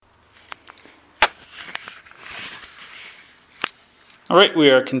All right, we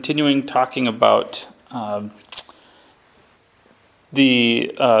are continuing talking about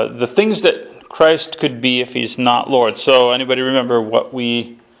the things that Christ could be if he's not Lord. So anybody remember what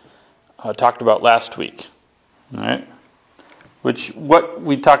we talked about last week? All right. What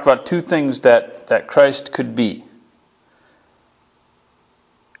we talked about, two things that Christ could be.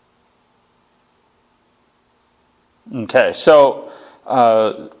 Okay, so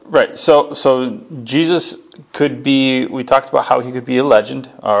so Jesus could be, we talked about how he could be a legend,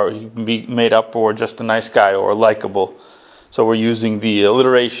 or he can be made up, or just a nice guy, or likable. So we're using the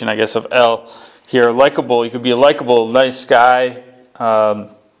alliteration, I guess, of L here. Likable, he could be a likable, nice guy,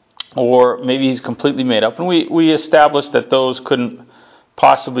 or maybe he's completely made up. And we established that those couldn't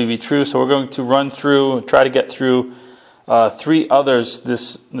possibly be true, so we're going to run through, try to get through three others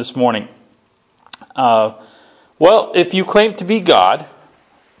this morning. Well, if you claim to be God,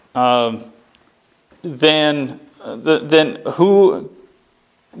 then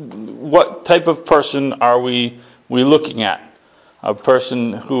what type of person are we looking at? A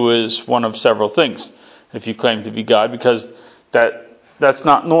person who is one of several things, if you claim to be God, because that's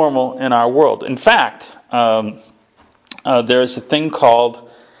not normal in our world. In fact, there's a thing called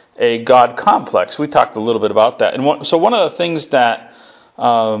a God complex. We talked a little bit about that. And so one of the things that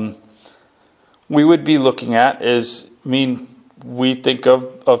we would be looking at is, we think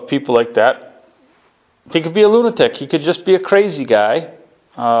of people like that. He could be a lunatic. He could just be a crazy guy.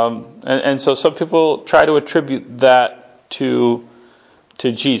 And so some people try to attribute that to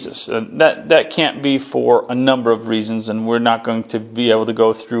Jesus. And that can't be for a number of reasons, and we're not going to be able to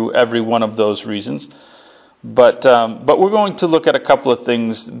go through every one of those reasons. But we're going to look at a couple of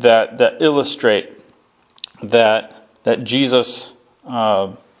things that illustrate that Jesus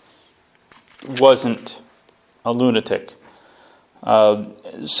wasn't a lunatic.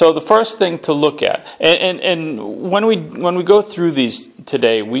 So the first thing to look at, and when we go through these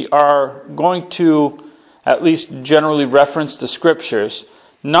today, we are going to at least generally reference the scriptures,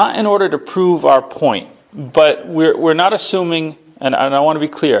 not in order to prove our point, but we're not assuming, and I want to be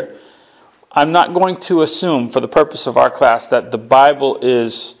clear, I'm not going to assume for the purpose of our class that the Bible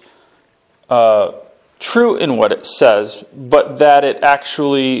is true in what it says, but that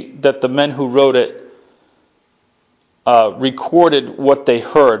the men who wrote it recorded what they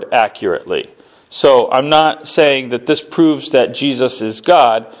heard accurately. So I'm not saying that this proves that Jesus is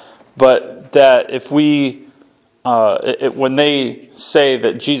God, but that if when they say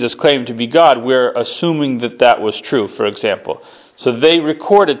that Jesus claimed to be God, we're assuming that was true, for example. So they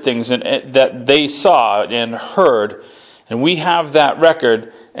recorded things that they saw and heard, and we have that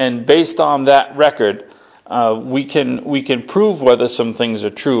record, and based on that record, we can prove whether some things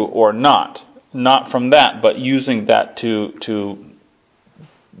are true or not. Not from that, but using that to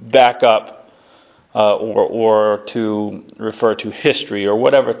back up or to refer to history or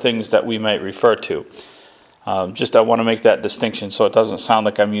whatever things that we might refer to. I want to make that distinction so it doesn't sound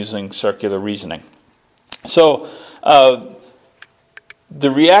like I'm using circular reasoning. So the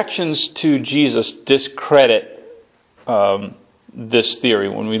reactions to Jesus discredit this theory.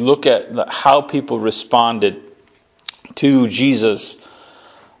 When we look at how people responded to Jesus,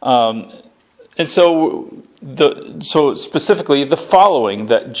 and so specifically the following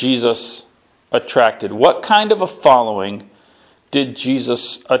that Jesus attracted. What kind of a following did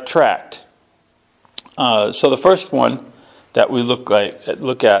Jesus attract? So the first one that we look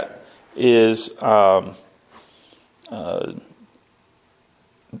at is a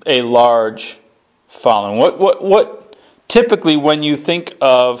large following. What typically, when you think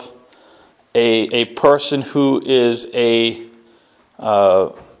of a person who is a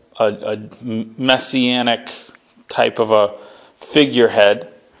messianic type of a figurehead,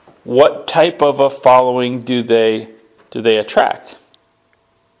 what type of a following do they attract?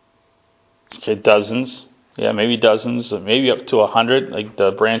 Okay, dozens. Yeah, maybe dozens, maybe up to 100, like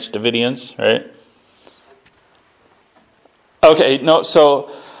the Branch Davidians, right? Okay, no, so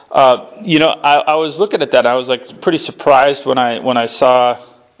I was looking at that. I was pretty surprised when I saw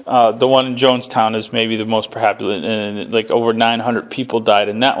the one in Jonestown is maybe the most popular, and over 900 people died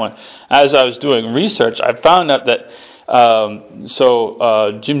in that one. As I was doing research, I found out that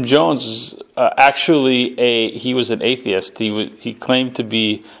Jim Jones is he was an atheist. He claimed to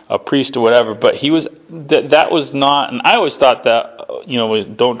be a priest or whatever, but he was that was not. And I always thought that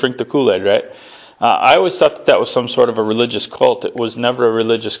don't drink the Kool-Aid, right? I always thought that was some sort of a religious cult. It was never a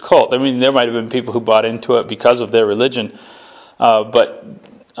religious cult. I mean, there might have been people who bought into it because of their religion, but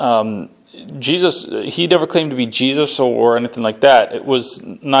Jesus, he never claimed to be Jesus or anything like that. It was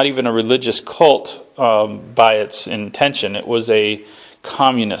not even a religious cult by its intention. It was a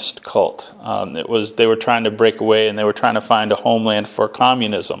communist cult. They were trying to break away, and they were trying to find a homeland for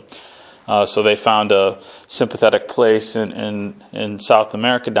communism. So they found a sympathetic place in South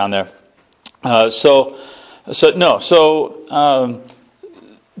America down there.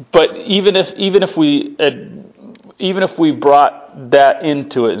 But even if we brought that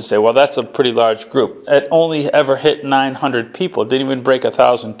into it and say, well, that's a pretty large group. It only ever hit 900 people. It didn't even break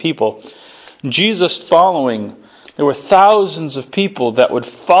 1,000 people. Jesus following, there were thousands of people that would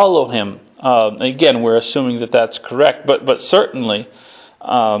follow him. Again, we're assuming that that's correct, but certainly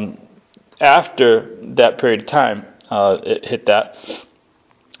after that period of time, it hit that.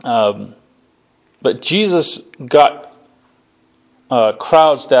 But Jesus got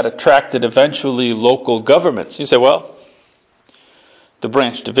crowds that attracted eventually local governments. You say, well, the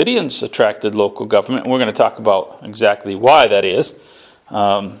Branch Davidians attracted local government. We're going to talk about exactly why that is.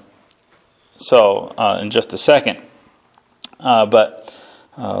 In just a second. So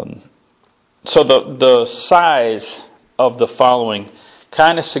the size of the following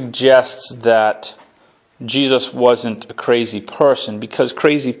kind of suggests that Jesus wasn't a crazy person, because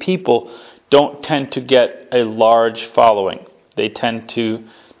crazy people don't tend to get a large following. They tend to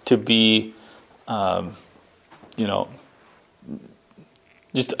be,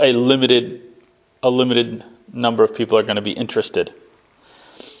 just a limited number of people are going to be interested.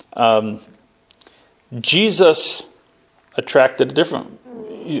 Jesus attracted a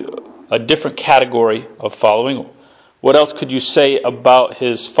different category of following. What else could you say about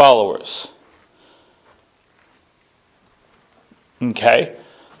his followers? Okay,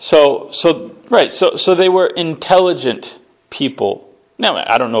 so they were intelligent people. Now,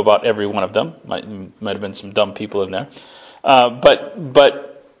 I don't know about every one of them. Might have been some dumb people in there, but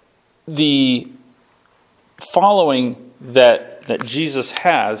the following that Jesus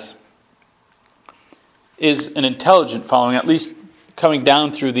has is an intelligent following. At least coming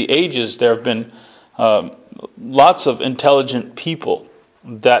down through the ages, there have been lots of intelligent people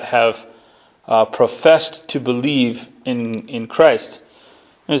that have professed to believe in Christ.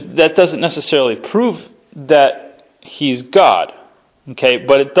 That doesn't necessarily prove that he's God, okay?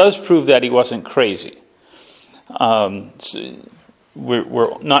 But it does prove that he wasn't crazy. We're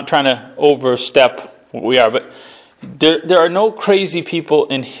not trying to overstep what we are, but there are no crazy people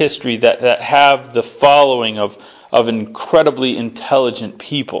in history that have the following of incredibly intelligent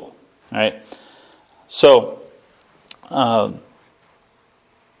people, right? So,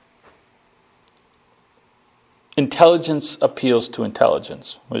 intelligence appeals to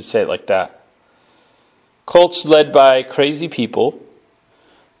intelligence. We'd say it like that. Cults led by crazy people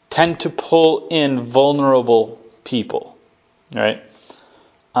tend to pull in vulnerable people, right?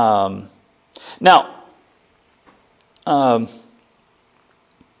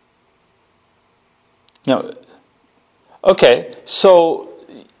 Okay, so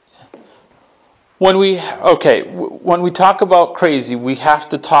when we talk about crazy, we have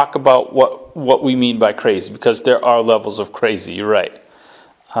to talk about what we mean by crazy, because there are levels of crazy. You're right.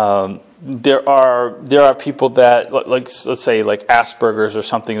 There are people that, let's say like Asperger's or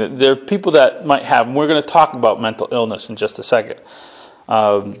something. That there are people that might have. And we're going to talk about mental illness in just a second.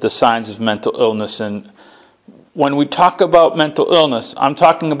 The signs of mental illness. And when we talk about mental illness, I'm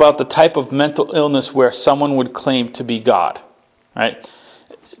talking about the type of mental illness where someone would claim to be God, right?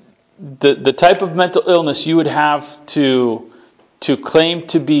 The type of mental illness you would have to claim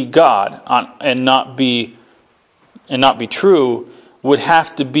to be God and not be true would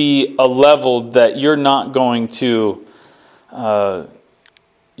have to be a level that you're not going to.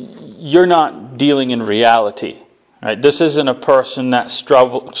 You're not dealing in reality. Right? This isn't a person that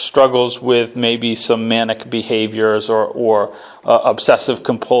struggles with maybe some manic behaviors or obsessive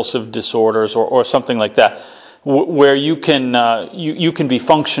compulsive disorders or something like that, where you can be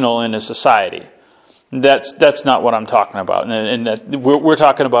functional in a society. That's not what I'm talking about, and we're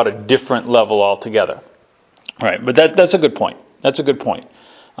talking about a different level altogether. Right? But that's a good point. That's a good point.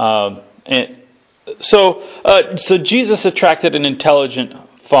 So Jesus attracted an intelligent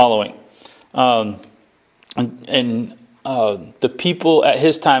following. And the people at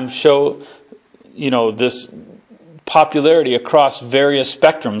his time show, this popularity across various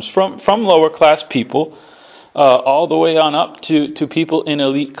spectrums, from lower class people all the way on up to people in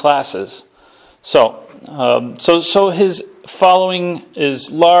elite classes. So his following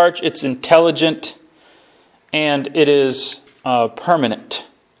is large, it's intelligent, and it is permanent.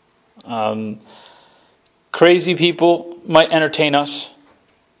 Crazy people might entertain us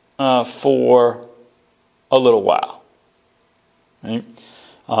for a little while, right?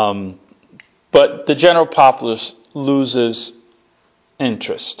 But the general populace loses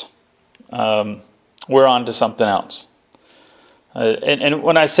interest. We're on to something else. And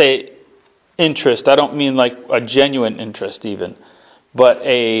when I say interest, I don't mean like a genuine interest even, but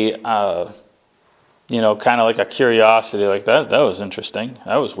a kind of like a curiosity, like that was interesting,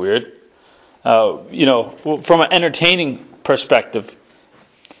 that was weird. From an entertaining perspective.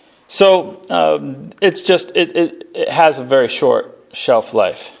 So it's just it has a very short shelf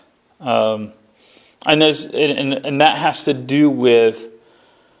life, and that has to do with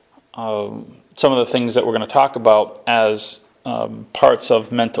some of the things that we're going to talk about as parts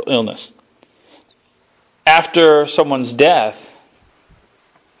of mental illness. After someone's death,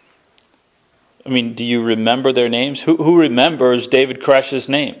 do you remember their names? Who remembers David Koresh's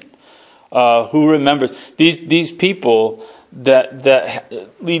name? Who remembers these people that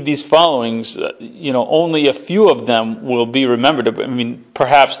lead these followings? Only a few of them will be remembered.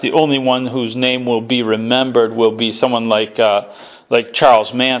 Perhaps the only one whose name will be remembered will be someone like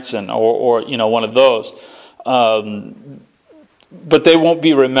Charles Manson or one of those. But they won't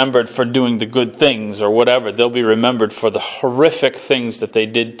be remembered for doing the good things or whatever. They'll be remembered for the horrific things that they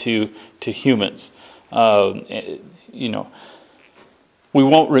did to humans. We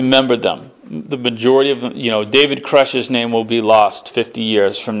won't remember them. The majority of them, David Koresh's name will be lost 50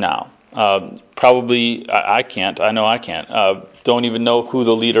 years from now. Probably, I can't. I know I can't. Don't even know who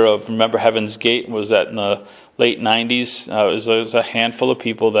the leader of Remember Heaven's Gate was. That in the late 90s. It was a handful of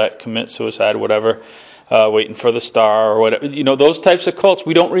people that commit suicide, whatever, waiting for the star or whatever. Those types of cults,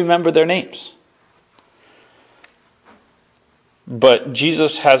 we don't remember their names. But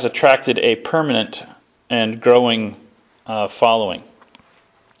Jesus has attracted a permanent and growing following.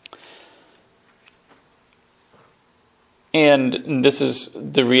 And this is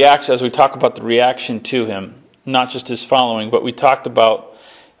the reaction, as we talk about the reaction to him, not just his following, but we talked about,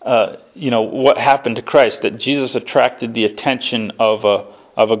 what happened to Christ, that Jesus attracted the attention of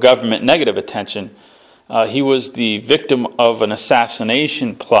a government, negative attention. He was the victim of an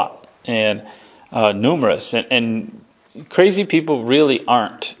assassination plot, and numerous. And crazy people really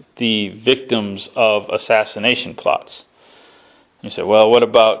aren't the victims of assassination plots. You say, well, what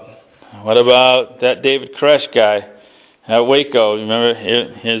about that David Koresh guy at Waco? Remember,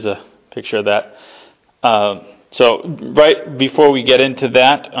 here's a picture of that. So right before we get into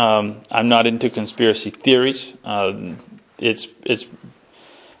that, I'm not into conspiracy theories. It's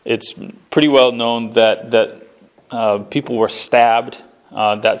pretty well known that people were stabbed.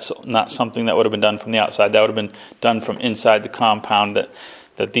 That's not something that would have been done from the outside. That would have been done from inside the compound.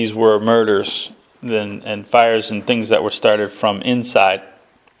 That these were murders and fires and things that were started from inside,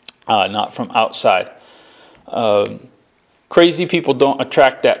 not from outside. Crazy people don't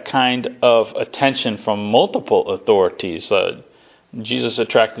attract that kind of attention from multiple authorities. Jesus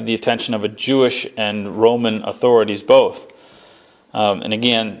attracted the attention of a Jewish and Roman authorities both. And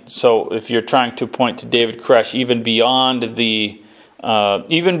again, so if you're trying to point to David Koresh, even beyond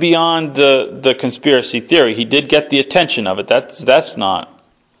the conspiracy theory, he did get the attention of it. That's not.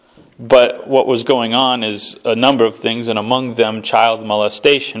 But what was going on is a number of things, and among them, child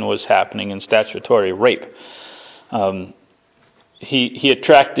molestation was happening and statutory rape. He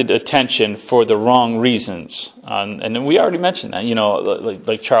attracted attention for the wrong reasons, and we already mentioned that.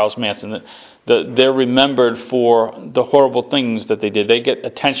 Like Charles Manson, they're remembered for the horrible things that they did. They get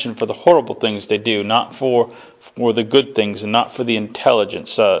attention for the horrible things they do, not for the good things, and not for the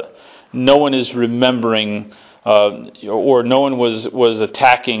intelligence. No one is remembering, or no one was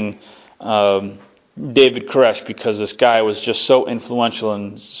attacking David Koresh because this guy was just so influential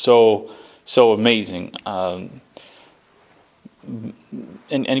and so amazing.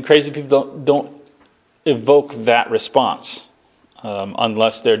 And crazy people don't evoke that response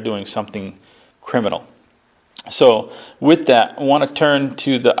unless they're doing something criminal. So with that, I want to turn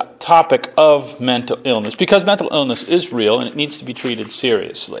to the topic of mental illness, because mental illness is real and it needs to be treated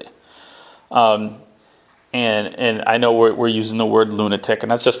seriously. And I know we're using the word lunatic,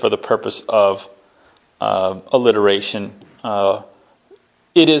 and that's just for the purpose of alliteration.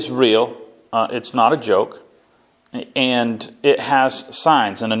 It is real. It's not a joke. And it has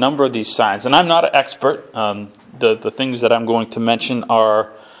signs, and a number of these signs. And I'm not an expert. The things that I'm going to mention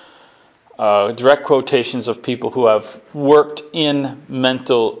are direct quotations of people who have worked in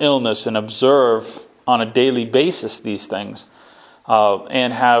mental illness and observe on a daily basis these things,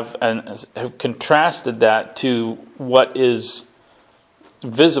 and have contrasted that to what is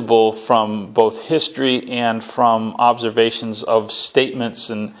visible from both history and from observations of statements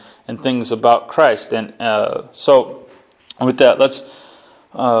and things about Christ. And so with that,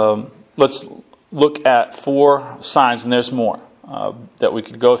 let's look at 4 signs, and there's more that we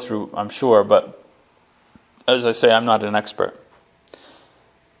could go through, I'm sure, but as I say, I'm not an expert.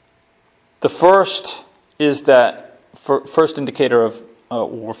 The first is that first indicator of,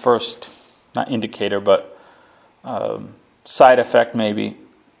 or first, not indicator, but side effect maybe,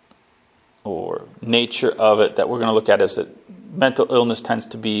 or nature of it that we're going to look at is that mental illness tends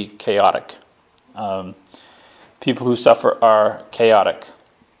to be chaotic. People who suffer are chaotic.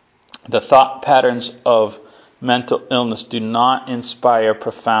 The thought patterns of mental illness do not inspire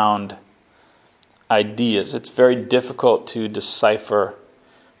profound ideas. It's very difficult to decipher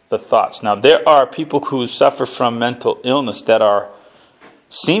the thoughts. Now, there are people who suffer from mental illness that are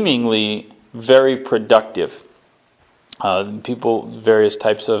seemingly very productive. People, various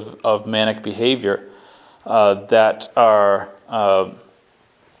types of manic behavior that are,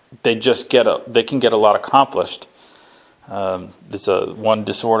 they can get a lot accomplished. There's one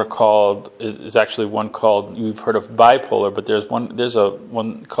disorder is actually one called, you've heard of bipolar, but there's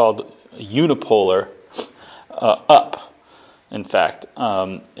one called unipolar up, in fact,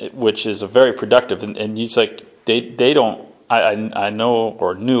 which is a very productive, and it's like they don't. I know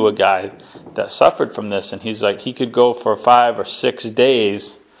or knew a guy that suffered from this, and he's like, he could go for 5 or 6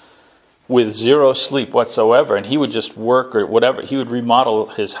 days with zero sleep whatsoever, and he would just work or whatever. He would remodel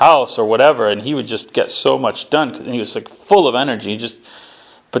his house or whatever, and he would just get so much done. And he was like full of energy.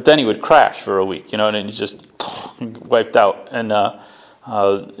 But then he would crash for a week, and he just wiped out.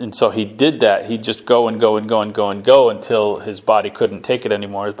 And so he did that. He'd just go and go and go and go and go until his body couldn't take it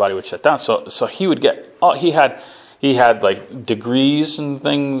anymore. His body would shut down. So he would get. He had like degrees and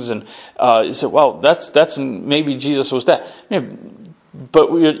things, and he said, "Well, that's maybe Jesus was that." Yeah,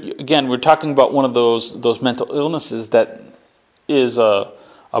 but we're talking about one of those mental illnesses that is a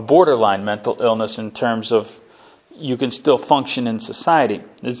borderline mental illness in terms of you can still function in society.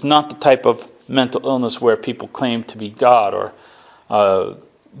 It's not the type of mental illness where people claim to be God or.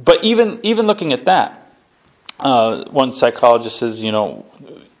 But even looking at that, one psychologist says,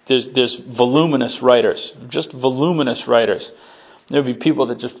 there's voluminous writers, just voluminous writers. There'll be people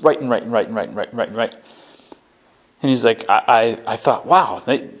that just write. And he's like, I thought, wow,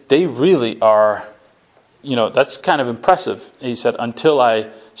 they really are, that's kind of impressive. He said, until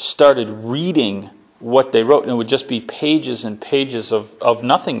I started reading what they wrote, and it would just be pages and pages of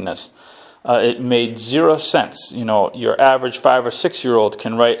nothingness. It made zero sense. Your average 5 or 6 year old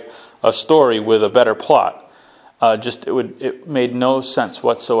can write a story with a better plot. It made no sense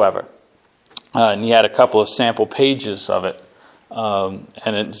whatsoever. And he had a couple of sample pages of it, and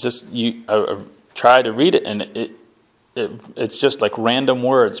it's just I try to read it, and it's just like random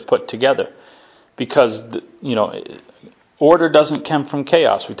words put together, because order doesn't come from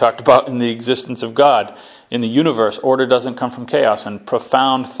chaos. We talked about in the existence of God in the universe, order doesn't come from chaos, and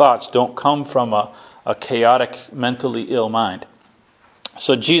profound thoughts don't come from a chaotic, mentally ill mind.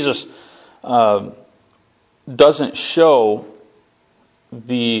 So Jesus doesn't show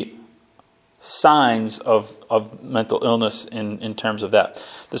the signs of mental illness in terms of that.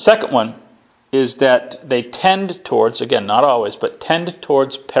 The second one is that they tend towards, again, not always, but tend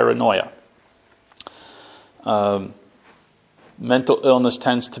towards paranoia. Mental illness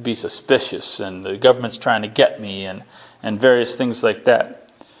tends to be suspicious, and the government's trying to get me, and various things like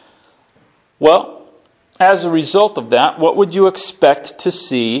that. Well, as a result of that, what would you expect to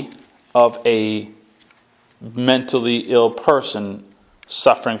see of a mentally ill person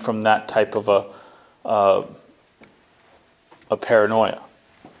suffering from that type of a paranoia?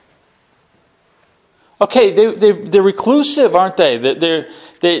 Okay, they're reclusive, aren't they?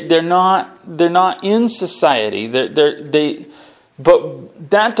 They're not in society.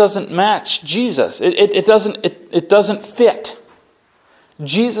 But that doesn't match Jesus. It doesn't fit.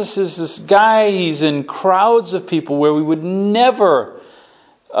 Jesus is this guy. He's in crowds of people where we would never,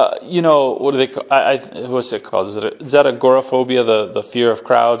 what do they call? What's it called? Is that agoraphobia? The fear of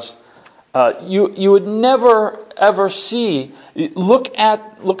crowds. You would never ever see. Look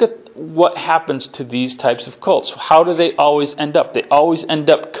at what happens to these types of cults. How do they always end up? They always end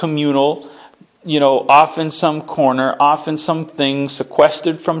up communal. Off in some corner, off in something,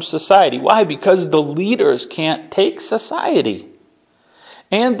 sequestered from society. Why? Because the leaders can't take society.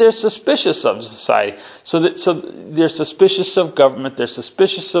 And they're suspicious of society. So they're suspicious of government, they're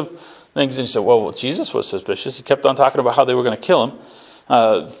suspicious of things. And you say, well, Jesus was suspicious. He kept on talking about how they were going to kill him.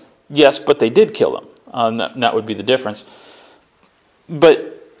 Yes, but they did kill him. That would be the difference. But,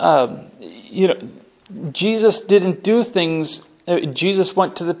 Jesus didn't do things. Jesus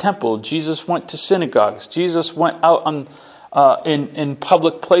went to the temple. Jesus went to synagogues. Jesus went out in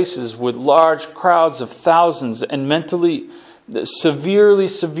public places with large crowds of thousands, and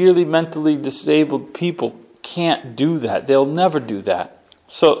severely mentally disabled people can't do that. They'll never do that.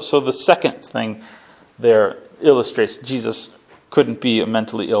 So the second thing there illustrates Jesus couldn't be a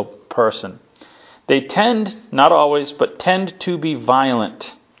mentally ill person. they tend, not always, but tend to be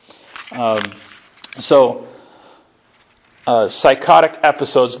violent. Psychotic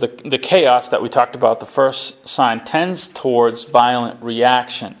episodes, the chaos that we talked about, the first sign, tends towards violent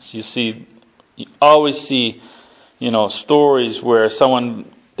reactions. You always see, stories where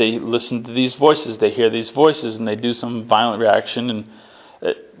they listen to these voices, they hear these voices, and they do some violent reaction and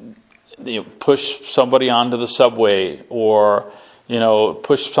push somebody onto the subway, or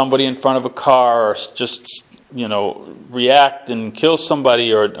push somebody in front of a car, or just react and kill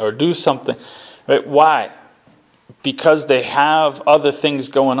somebody, or do something. Right? Why? Because they have other things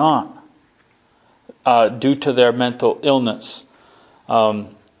going on due to their mental illness.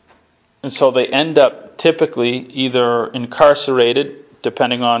 And so they end up typically either incarcerated,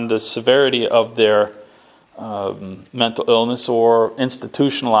 depending on the severity of their mental illness, or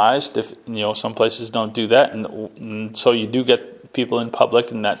institutionalized. If some places don't do that, and so you do get people in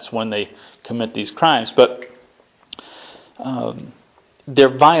public, and that's when they commit these crimes. But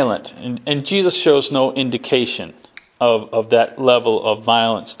they're violent, and Jesus shows no indication of that level of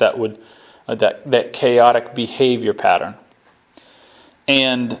violence that would that chaotic behavior pattern.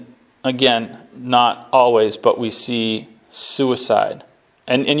 And again, not always, but we see suicide.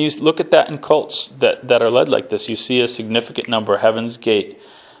 And you look at that in cults that are led like this. You see a significant number, Heaven's Gate,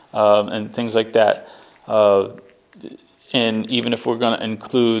 and things like that. And even if we're going to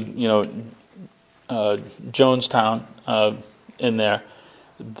include, Jonestown in there,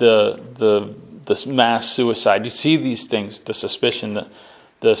 the mass suicide. You see these things, the suspicion,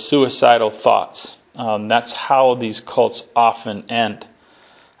 the suicidal thoughts. That's how these cults often end.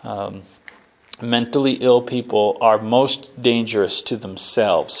 Mentally ill people are most dangerous to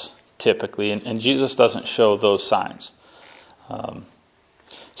themselves, typically, and Jesus doesn't show those signs.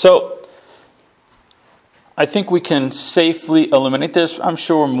 So I think we can safely eliminate this. I'm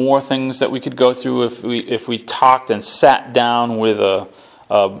sure more things that we could go through if we talked and sat down with a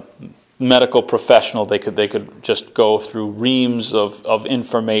medical professional. They could just go through reams of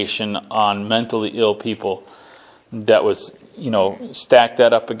information on mentally ill people that was, stack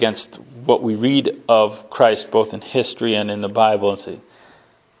that up against what we read of Christ both in history and in the Bible, and say,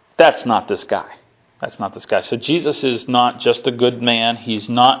 that's not this guy. That's not this guy. So Jesus is not just a good man. He's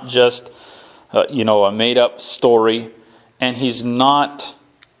not just a made-up story, and he's not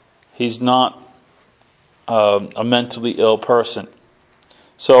a mentally ill person.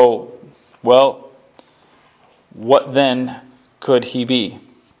 So, what then could he be?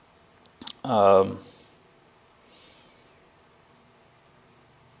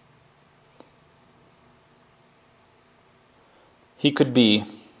 He could be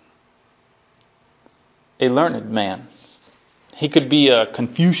a learned man. He could be a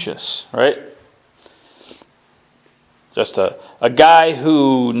Confucius, right? Just a guy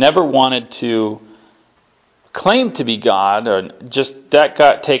who never wanted to claim to be God, or just that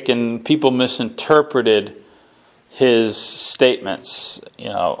got taken, people misinterpreted his statements.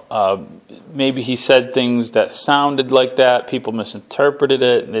 Maybe he said things that sounded like that, people misinterpreted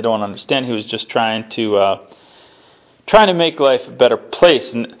it, and they don't understand. He was just trying to make life a better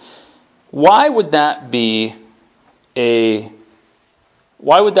place. And why would that be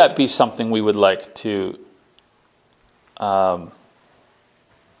something we would like to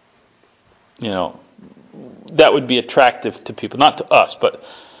that would be attractive to people, not to us, but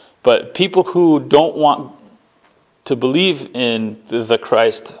people who don't want to believe in the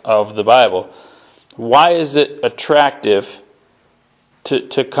Christ of the Bible? Why is it attractive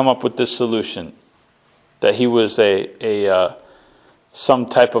to come up with this solution? That he was some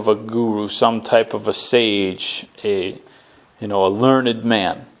type of a guru, some type of a sage, a learned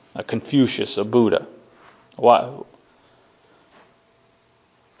man, a Confucius, a Buddha. Why?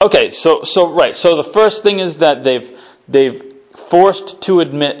 Okay, so the first thing is that they've forced to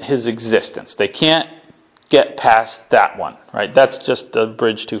admit his existence. They can't get past that one, right? That's just a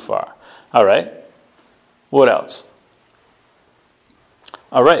bridge too far. All right. What else?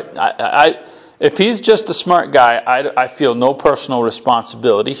 All right. If he's just a smart guy, I feel no personal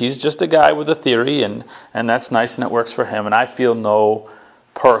responsibility. He's just a guy with a theory, and that's nice, and it works for him, and I feel no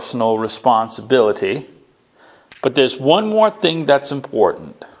personal responsibility. But there's one more thing that's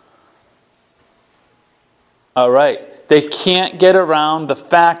important. All right. They can't get around the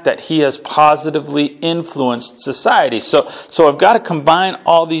fact that he has positively influenced society. So I've got to combine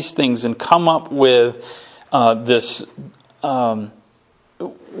all these things and come up with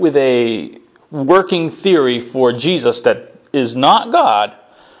with a working theory for Jesus that is not God,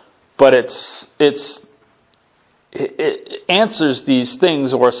 but it answers these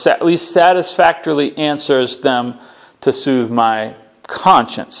things, or at least satisfactorily answers them to soothe my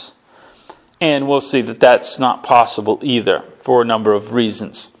conscience. And we'll see that that's not possible either for a number of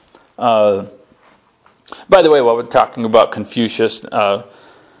reasons. By the way, while we're talking about Confucius,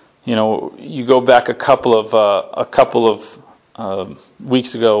 you go back a couple of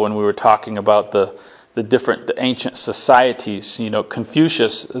weeks ago when we were talking about the ancient societies.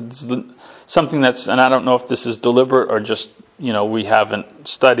 Confucius, something that's, and I don't know if this is deliberate or just we haven't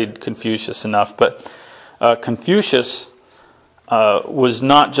studied Confucius enough, but Confucius was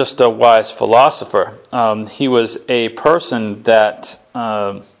not just a wise philosopher. He was a person that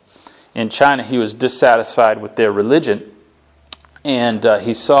in China he was dissatisfied with their religion, and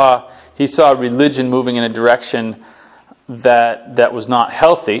he saw religion moving in a direction that was not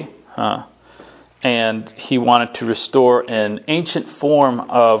healthy, and he wanted to restore an ancient form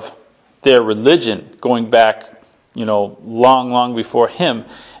of their religion going back, long before him,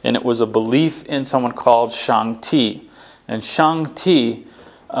 and it was a belief in someone called Shang-Ti. And Shang-Ti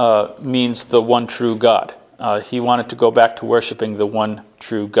means the one true God. He wanted to go back to worshiping the one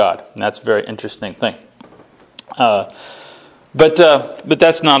true God, and that's a very interesting thing. But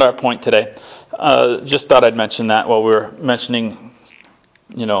that's not our point today. Just thought I'd mention that while we're mentioning,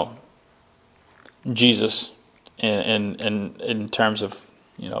 Jesus in terms of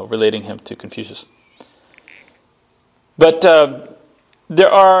relating him to Confucius. But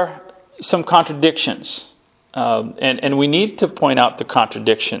there are some contradictions, and we need to point out the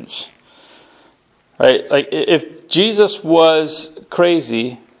contradictions. Right? Like if Jesus was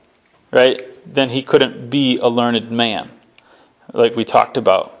crazy, right, then he couldn't be a learned man, like we talked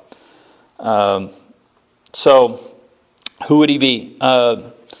about. So who would he be?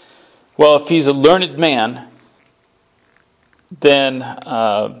 Well, if he's a learned man, then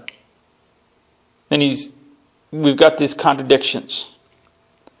we've got these contradictions.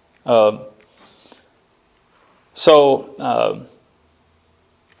 So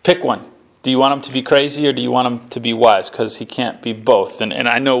pick one. Do you want him to be crazy or do you want him to be wise? Because he can't be both. And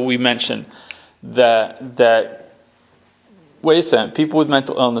I know we mentioned that wait a second, people with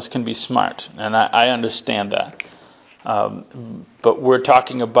mental illness can be smart, and I understand that. But we're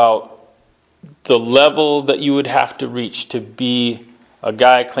talking about the level that you would have to reach to be a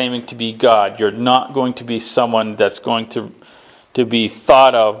guy claiming to be God. You're not going to be someone that's going to be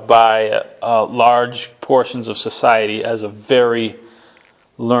thought of by large portions of society as a very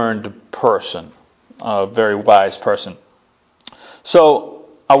learned person, a very wise person. So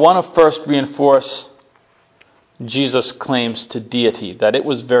I want to first reinforce Jesus' claims to deity, that it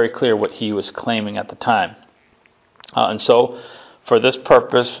was very clear what he was claiming at the time. And so for this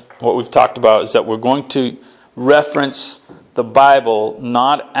purpose, what we've talked about is that we're going to reference the Bible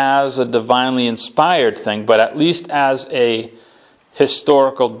not as a divinely inspired thing, but at least as a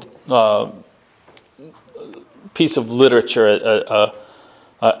historical piece of literature, a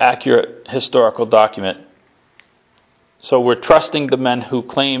accurate historical document. So we're trusting the men who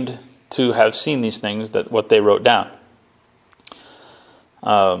claimed to have seen these things, that what they wrote down.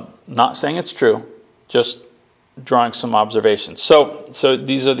 Not saying it's true, just drawing some observations. So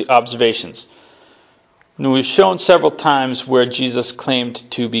these are the observations. Now, we've shown several times where Jesus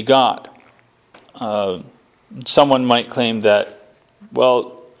claimed to be God. Someone might claim that,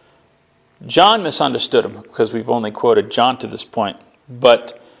 well, John misunderstood him because we've only quoted John to this point.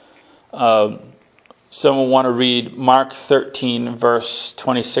 But someone want to read Mark 13, verse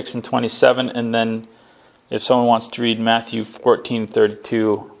 26 and 27, and then if someone wants to read Matthew 14,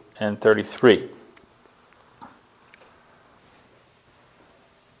 32 and 33.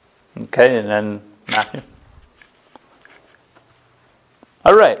 Okay, and then Matthew.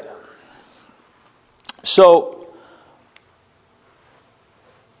 All right. So,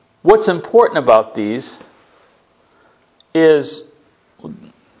 what's important about these is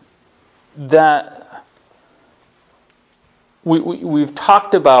that we've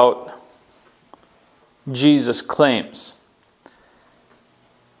talked about Jesus' claims.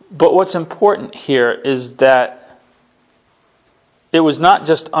 But what's important here is that it was not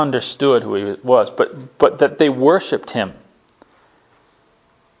just understood who he was, but that they worshipped him.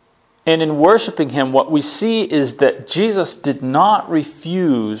 And in worshiping him, what we see is that Jesus did not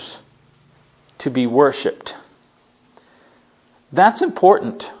refuse to be worshipped. That's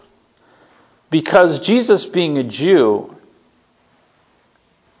important. Because Jesus, being a Jew,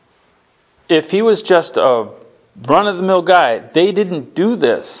 if he was just a run-of-the-mill guy, they didn't do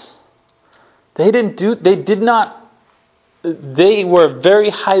this. They were very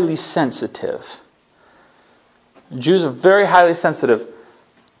highly sensitive. Jews are very highly sensitive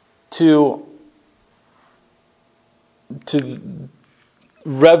to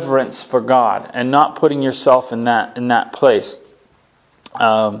reverence for God and not putting yourself in that place.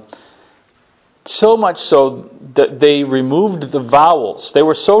 So much so that they removed the vowels. They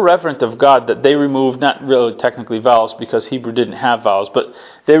were so reverent of God that they removed, not really technically vowels because Hebrew didn't have vowels, but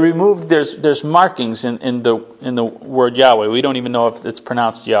they removed, there's markings in the word Yahweh. We don't even know if it's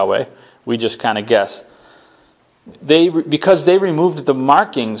pronounced Yahweh. We just kind of guess. Because they removed the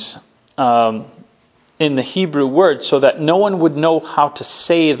markings in the Hebrew word so that no one would know how to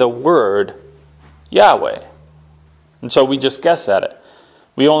say the word Yahweh. And so we just guess at it.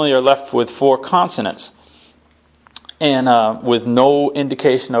 We only are left with 4 consonants and with no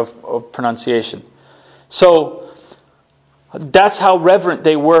indication of pronunciation. So that's how reverent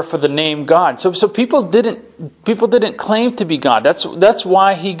they were for the name God. So people didn't claim to be God. That's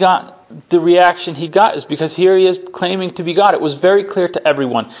why he got the reaction he got, is because here he is claiming to be God. It was very clear to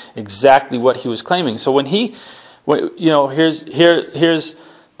everyone exactly what he was claiming. So here's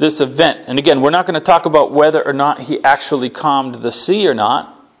this event. And again, we're not going to talk about whether or not he actually calmed the sea or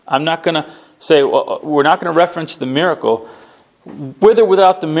not. I'm not going to say, we're not going to reference the miracle. With or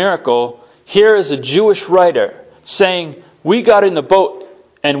without the miracle, here is a Jewish writer saying, we got in the boat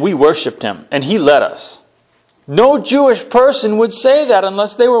and we worshipped him and he led us. No Jewish person would say that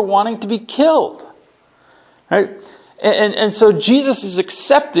unless they were wanting to be killed. Right? And so Jesus is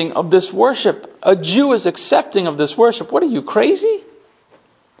accepting of this worship. A Jew is accepting of this worship. What are you, crazy?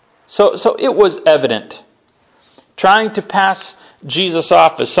 So it was evident. Trying to pass Jesus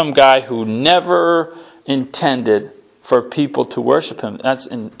off as some guy who never intended for people to worship him,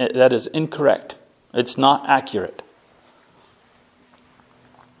 that is incorrect. It's not accurate.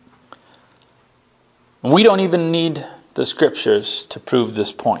 We don't even need the scriptures to prove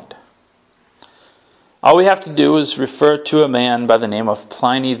this point. All we have to do is refer to a man by the name of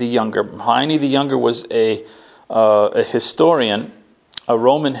Pliny the Younger. Pliny the Younger was a historian, a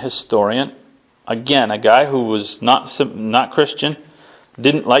Roman historian. Again, a guy who was not Christian,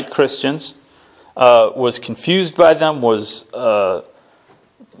 didn't like Christians, was confused by them, was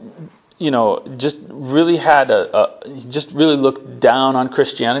just really just really looked down on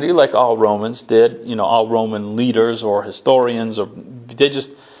Christianity like all Romans did. All Roman leaders or historians,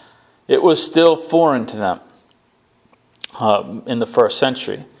 it was still foreign to them in the first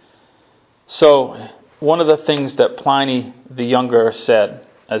century. So one of the things that Pliny the Younger said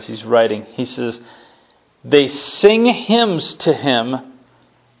as he's writing, he says, they sing hymns to him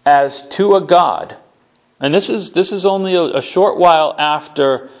as to a god. And this is only a short while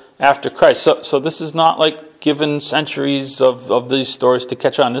after Christ. So this is not like given centuries of these stories to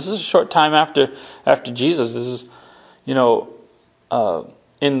catch on. This is a short time after Jesus. This is, he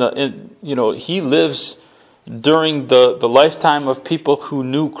lives during the lifetime of people who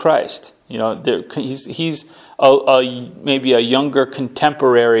knew Christ. He's maybe a younger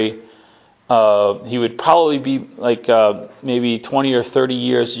contemporary. He would probably be like maybe 20 or 30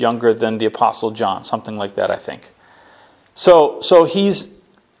 years younger than the Apostle John, something like that, I think. So he's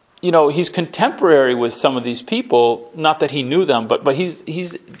contemporary with some of these people. Not that he knew them, but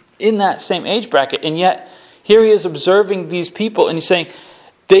he's in that same age bracket, and yet here he is observing these people, and he's saying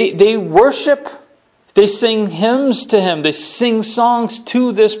they worship. They sing hymns to him. They sing songs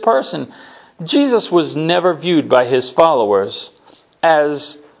to this person. Jesus was never viewed by his followers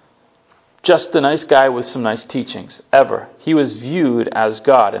as just a nice guy with some nice teachings, ever. He was viewed as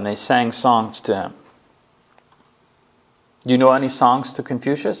God, and they sang songs to him. Do you know any songs to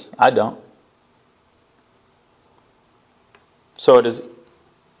Confucius? I don't. So it is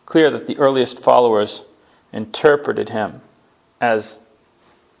clear that the earliest followers interpreted him as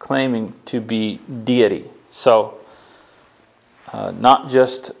claiming to be deity. So, not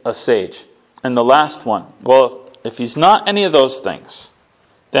just a sage. And the last one, well, if he's not any of those things,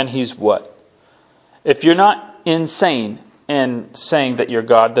 then he's what? If you're not insane and saying that you're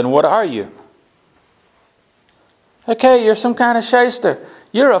God, then what are you? Okay, you're some kind of shyster.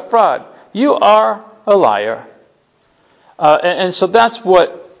 You're a fraud. You are a liar. And so that's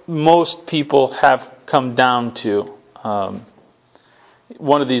what most people have come down to.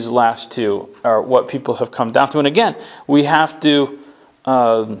 One of these last two are what people have come down to. And again, we have to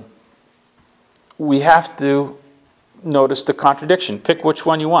notice the contradiction. Pick which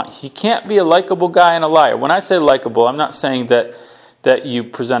one you want. He can't be a likable guy and a liar. When I say likable, I'm not saying that you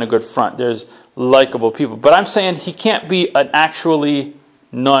present a good front. There's likable people. But I'm saying he can't be an actually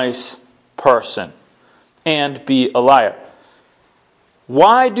nice person and be a liar.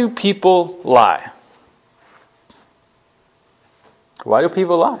 Why do people lie? Why do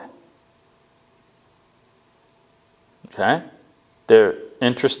people lie? Okay? They're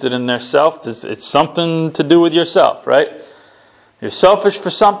interested in their self. It's something to do with yourself, right? You're selfish for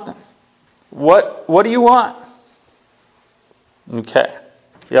something. What do you want? Okay.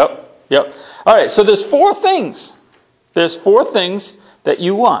 Yep. Yep. All right, so there's 4 things. There's 4 things that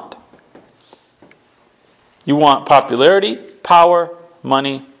you want. You want popularity, power,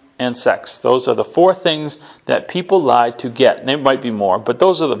 money, and sex. Those are the 4 things that people lie to get. There might be more, but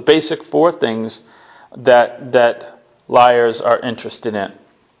those are the basic 4 things that liars are interested in.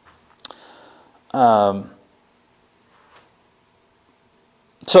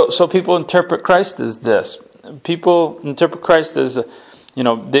 So people interpret Christ as this. People interpret Christ as,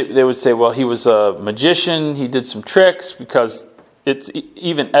 they would say, well, he was a magician, he did some tricks, because it's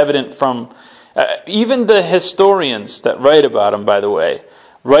even evident from, even the historians that write about him, by the way,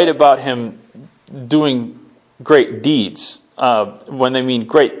 write about him doing great deeds. When they mean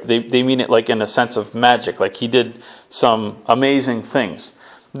great, they mean it like in a sense of magic, like he did some amazing things.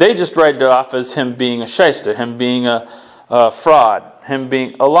 They just write it off as him being a shyster, him being a fraud, him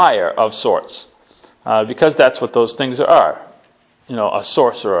being a liar of sorts, because that's what those things are. A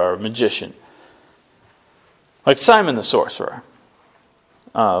sorcerer or a magician. Like Simon the sorcerer.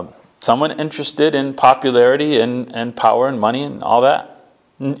 Someone interested in popularity and power and money and all that.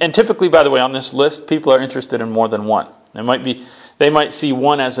 And typically, by the way, on this list, people are interested in more than one. They might see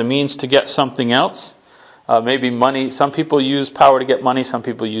one as a means to get something else. Maybe money. Some people use power to get money. Some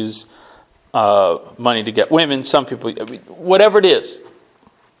people use money to get women. Some people, whatever it is.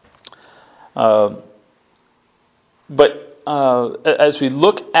 But as we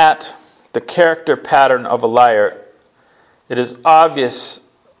look at the character pattern of a liar, it is obvious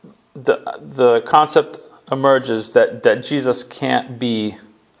the concept emerges that Jesus can't be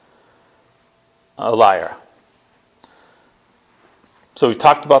a liar. So we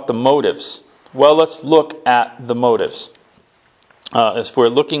talked about the motives. Well, let's look at the motives. As we're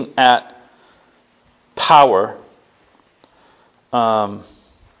looking at power,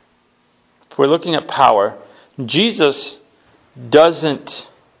 Jesus doesn't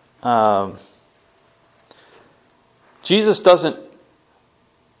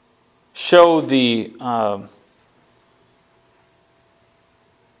show the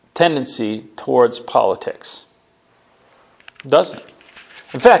tendency towards politics. Doesn't.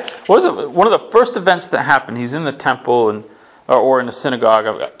 In fact, one of the first events that happened, he's in the temple or in a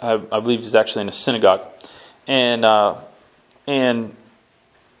synagogue. I believe he's actually in a synagogue, and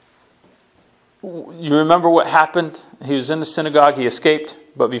you remember what happened? He was in the synagogue. He escaped,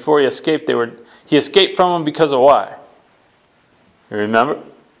 but before he escaped, he escaped from them because of why? You remember?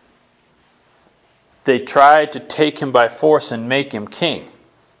 They tried to take him by force and make him king.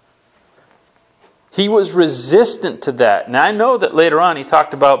 He was resistant to that. Now I know that later on he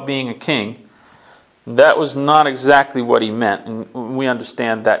talked about being a king. That was not exactly what he meant, and we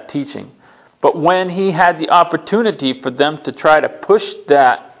understand that teaching. But when he had the opportunity for them to try to push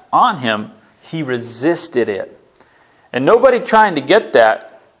that on him, he resisted it. And nobody trying to get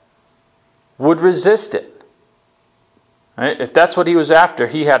that would resist it. Right? If that's what he was after,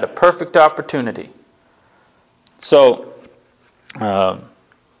 he had a perfect opportunity. So,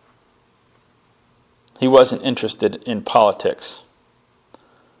 he wasn't interested in politics.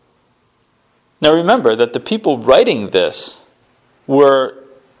 Now remember that the people writing this were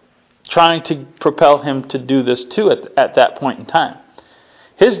trying to propel him to do this too at that point in time.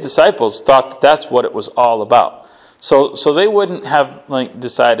 His disciples thought that that's what it was all about. So they wouldn't have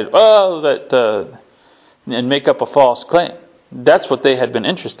decided, and make up a false claim. That's what they had been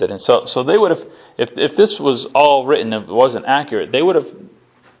interested in. So they would have, if this was all written, if it wasn't accurate, they would have,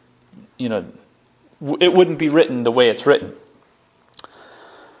 it wouldn't be written the way it's written.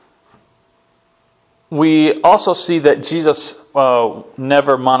 We also see that Jesus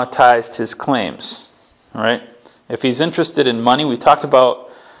never monetized his claims. All right? If he's interested in money, we talked about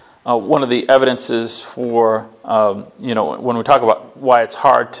one of the evidences for, when we talk about why it's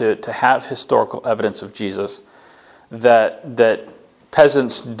hard to have historical evidence of Jesus, that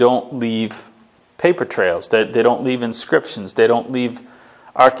peasants don't leave paper trails, that they don't leave inscriptions, they don't leave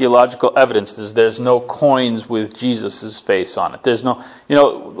archaeological evidences. There's no coins with Jesus' face on it. There's no,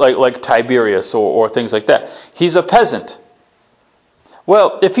 like Tiberius or things like that. He's a peasant.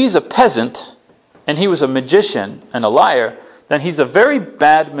 Well, if he's a peasant and he was a magician and a liar, then he's a very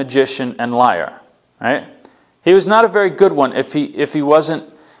bad magician and liar, right? He was not a very good one if he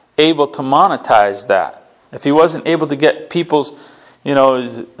wasn't able to monetize that. If he wasn't able to get people's,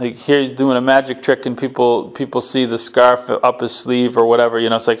 like here he's doing a magic trick and people see the scarf up his sleeve or whatever,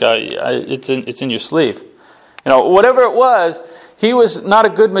 it's like it's in your sleeve. Whatever it was, he was not a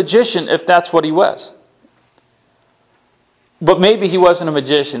good magician if that's what he was. But maybe he wasn't a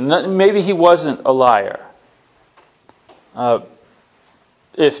magician. Maybe he wasn't a liar.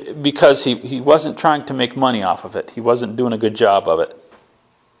 Because he wasn't trying to make money off of it. He wasn't doing a good job of it.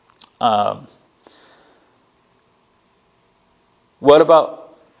 What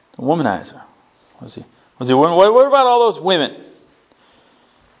about the womanizer? Was he? What about all those women?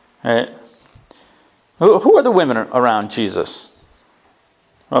 Right? Who are the women around Jesus?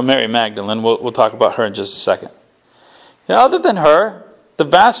 Well, Mary Magdalene. We'll talk about her in just a second. Other than her, the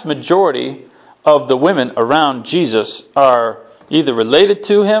vast majority of the women around Jesus are either related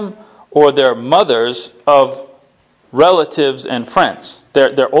to him or they're mothers of relatives and friends.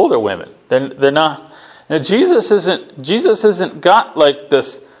 They're older women. They're not. Now Jesus isn't got like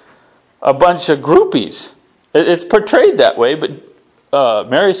this a bunch of groupies. It's portrayed that way, but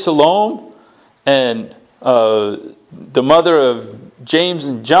Mary Salome and the mother of James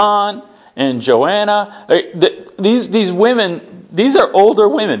and John and Joanna, these women, these are older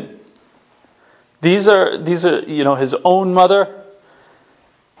women. These are his own mother.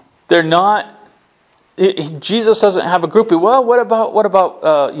 They're not. Jesus doesn't have a groupie. Well, what about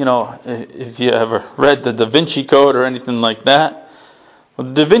if you ever read the Da Vinci Code or anything like that? Well,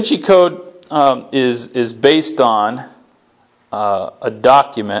 the Da Vinci Code is based on a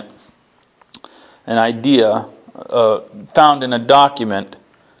document, an idea found in a document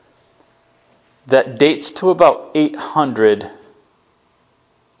that dates to about 800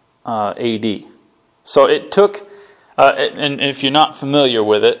 AD. So it took, and if you're not familiar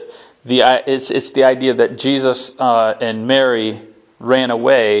with it, it's the idea that Jesus and Mary ran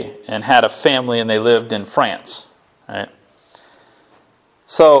away and had a family and they lived in France. Right?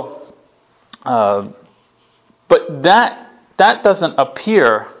 So, but that doesn't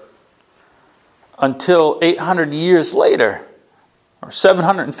appear until 800 years later, or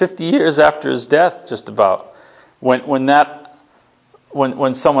 750 years after his death, just about, when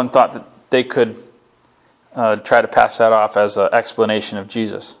someone thought that they could try to pass that off as an explanation of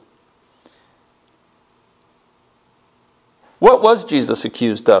Jesus. What was Jesus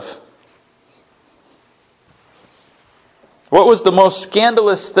accused of? What was the most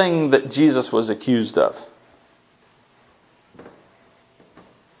scandalous thing that Jesus was accused of?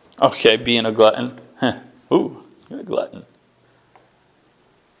 Okay, being a glutton. Ooh, you're a glutton.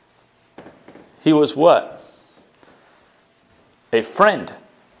 He was what? A friend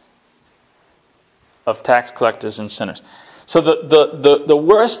of tax collectors and sinners. So the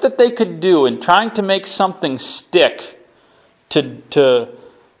worst that they could do in trying to make something stick to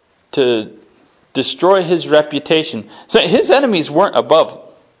destroy his reputation. So his enemies weren't above,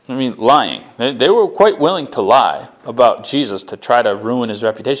 lying. They were quite willing to lie about Jesus to try to ruin his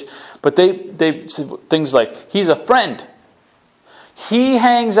reputation. But they said things like, he's a friend. He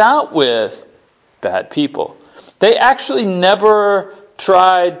hangs out with bad people. They actually never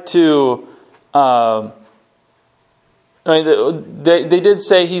tried to... they did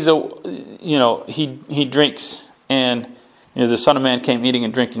say he's he drinks, and the Son of Man came eating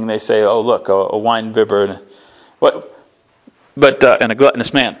and drinking. They say, oh look, a wine bibber, and a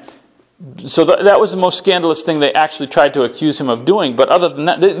gluttonous man. So that was the most scandalous thing they actually tried to accuse him of doing. But other than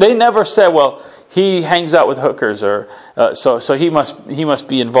that, they never said, well, he hangs out with hookers, or so he must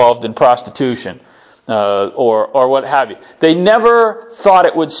be involved in prostitution. Or what have you. They never thought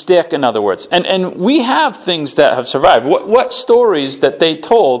it would stick, in other words. And we have things that have survived. What stories that they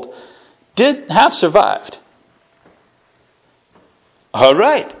told have survived? All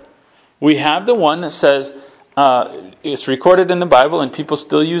right. We have the one that says, it's recorded in the Bible and people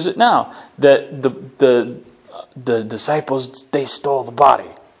still use it now, that the disciples, they stole the body.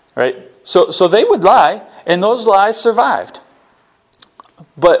 Right? So they would lie, and those lies survived.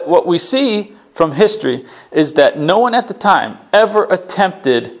 But what we see from history is that no one at the time ever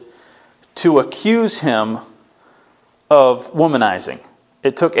attempted to accuse him of womanizing.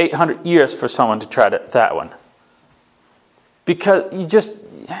 It took 800 years for someone to try that one. Because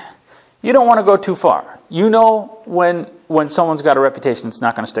you don't want to go too far. You know when someone's got a reputation, it's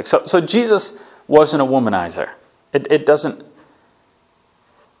not going to stick. So Jesus wasn't a womanizer. It doesn't...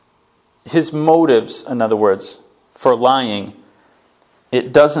 His motives, in other words, for lying,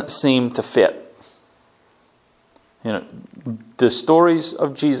 it doesn't seem to fit. The stories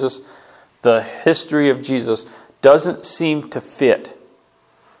of Jesus, the history of Jesus doesn't seem to fit.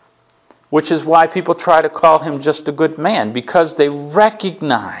 Which is why people try to call him just a good man, because they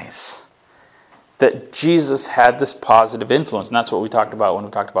recognize that Jesus had this positive influence. And that's what we talked about when we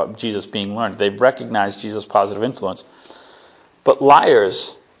talked about Jesus being learned. They recognize Jesus' positive influence. But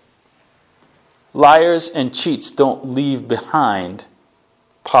liars and cheats don't leave behind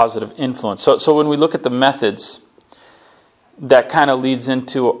positive influence. So when we look at the methods, that kind of leads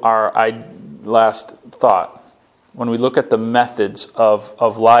into our last thought. When we look at the methods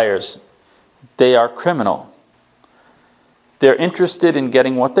of liars, they are criminal. They're interested in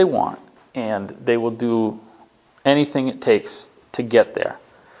getting what they want, and they will do anything it takes to get there.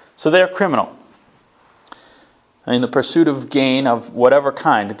 So they're criminal. In the pursuit of gain of whatever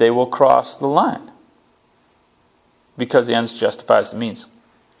kind, they will cross the line, because the ends justifies the means.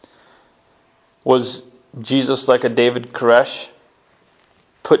 Was Jesus like a David Koresh,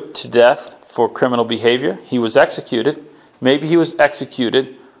 put to death for criminal behavior? He was executed. Maybe he was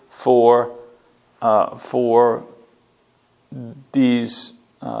executed for these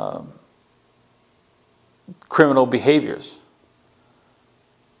criminal behaviors.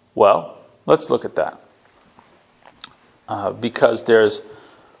 Well, let's look at that. Because there's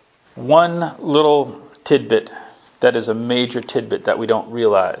one little tidbit that is a major tidbit that we don't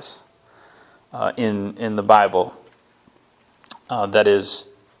realize in the Bible. That is,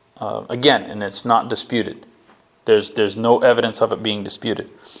 again, and it's not disputed. There's no evidence of it being disputed.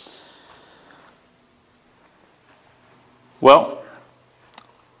 Well,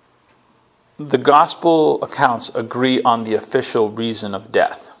 the gospel accounts agree on the official reason of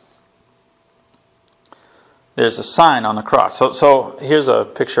death. There's a sign on the cross. So here's a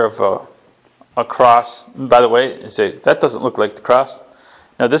picture of a cross. By the way, that doesn't look like the cross.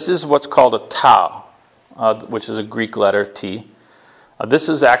 Now this is what's called a tau, which is a Greek letter T. This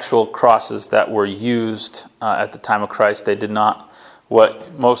is actual crosses that were used at the time of Christ. They did not,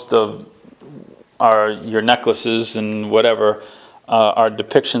 what most of your necklaces and whatever are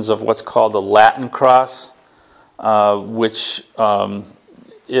depictions of what's called a Latin cross, which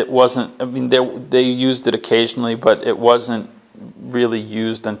it wasn't, I mean, they used it occasionally, but it wasn't really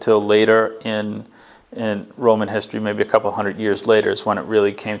used until later in Roman history. Maybe a couple hundred years later is when it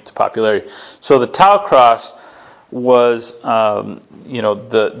really came to popularity. So the tau cross was,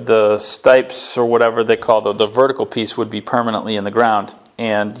 the stipes or whatever they call the vertical piece would be permanently in the ground,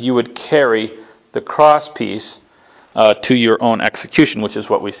 and you would carry the cross piece to your own execution, which is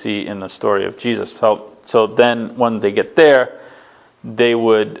what we see in the story of Jesus. So then when they get there, they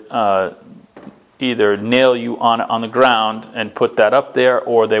would either nail you on the ground and put that up there,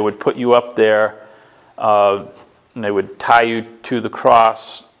 or they would put you up there and they would tie you to the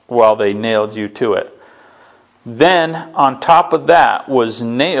cross while they nailed you to it. Then on top of that was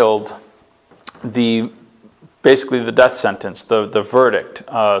nailed basically the death sentence, the verdict.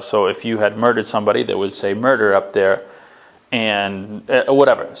 So if you had murdered somebody, they would say murder up there, and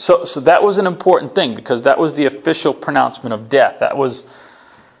whatever. So that was an important thing, because that was the official pronouncement of death. That was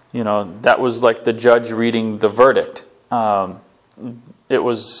like the judge reading the verdict. It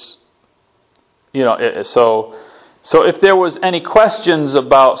was, so if there was any questions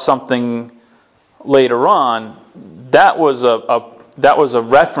about something later on, that was a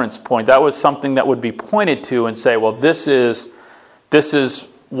reference point. That was something that would be pointed to and say, well, this is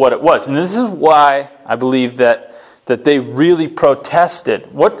what it was. And this is why I believe that they really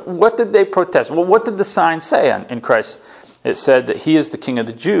protested. What did they protest? Well, what did the sign say in Christ? It said that he is the King of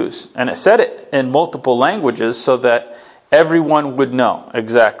the Jews. And it said it in multiple languages so that everyone would know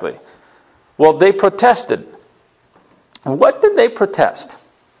exactly. Well, they protested. What did they protest?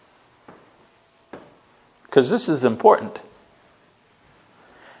 Because this is important.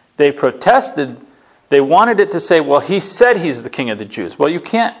 They protested. They wanted it to say, well, he said he's the King of the Jews. Well, you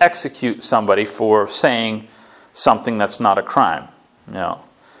can't execute somebody for saying something that's not a crime.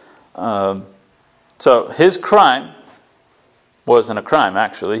 So his crime wasn't a crime,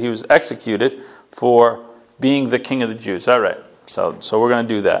 actually. He was executed for being the King of the Jews. All right. So we're going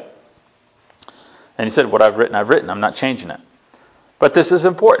to do that. And he said, what I've written, I'm not changing it. But this is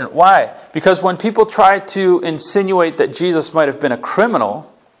important. Why? Because when people try to insinuate that Jesus might have been a criminal,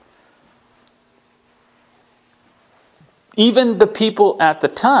 even the people at the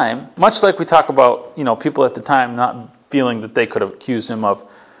time, much like we talk about, people at the time not feeling that they could have accused him of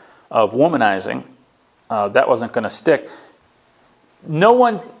womanizing, that wasn't going to stick.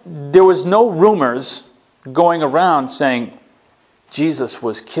 There was no rumors going around saying Jesus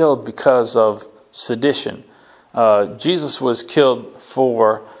was killed because of sedition. Jesus was killed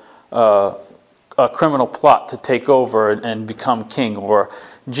for a criminal plot to take over and become king, or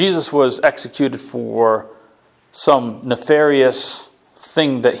Jesus was executed for some nefarious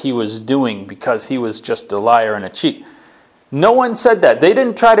thing that he was doing because he was just a liar and a cheat. No one said that. They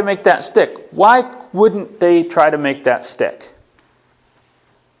didn't try to make that stick. Why wouldn't they try to make that stick?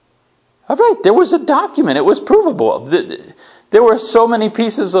 All right, there was a document. It was provable. There were so many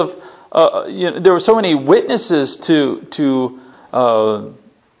pieces of, there were so many witnesses to the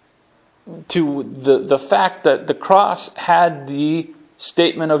fact that the cross had the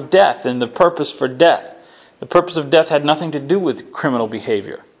statement of death and the purpose for death. The purpose of death had nothing to do with criminal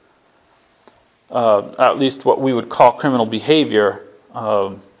behavior. at least what we would call criminal behavior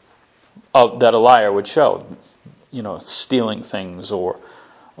that a liar would show. Stealing things or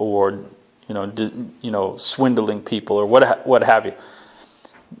swindling people or what have you.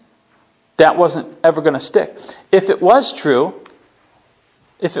 That wasn't ever going to stick. If it was true,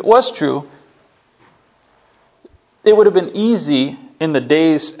 it would have been easy in the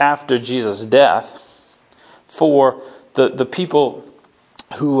days after Jesus' death for the people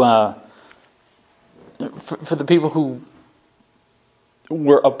who for the people who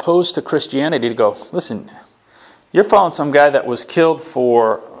were opposed to Christianity to go, listen, you're following some guy that was killed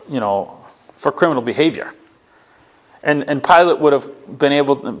for criminal behavior. And Pilate would have been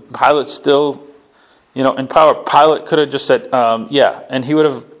able, Pilate still, in power, Pilate could have just said, yeah. And he would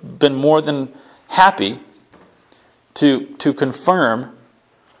have been more than happy to confirm,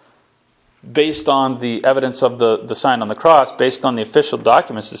 based on the evidence of the sign on the cross, based on the official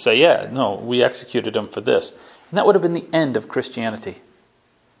documents, to say, yeah, no, we executed him for this. And that would have been the end of Christianity.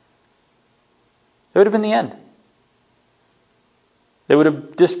 It would have been the end. They would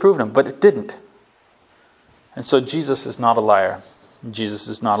have disproven him, but it didn't. And so Jesus is not a liar. Jesus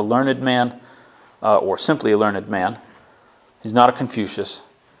is not a learned man, or simply a learned man. He's not a Confucius.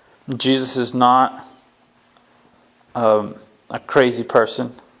 Jesus is not a crazy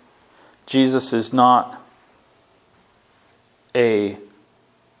person. Jesus is not a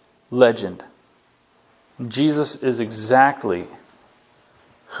legend. Jesus is exactly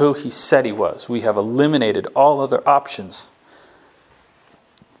who he said he was. We have eliminated all other options.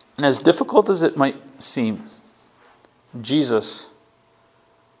 And as difficult as it might seem, Jesus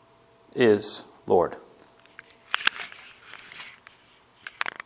is Lord.